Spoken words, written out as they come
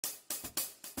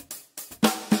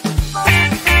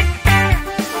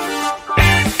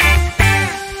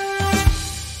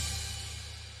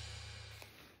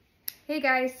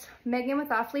guys, Megan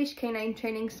with Off-Leash K9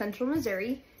 Training Central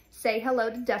Missouri. Say hello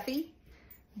to Duffy.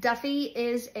 Duffy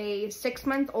is a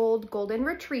 6-month-old golden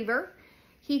retriever.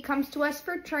 He comes to us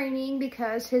for training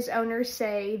because his owners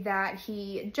say that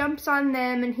he jumps on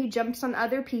them and he jumps on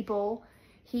other people.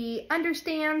 He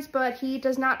understands, but he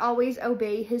does not always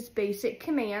obey his basic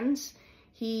commands.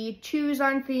 He chews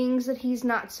on things that he's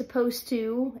not supposed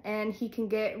to, and he can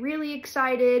get really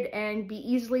excited and be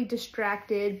easily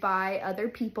distracted by other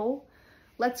people.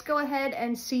 Let's go ahead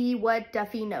and see what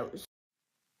Duffy knows.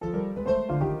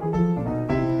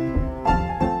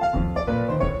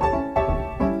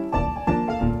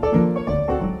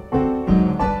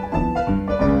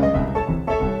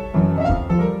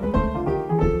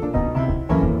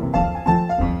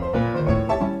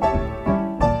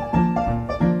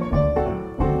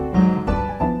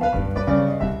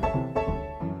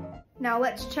 Now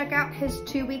let's check out his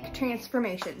 2-week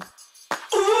transformation.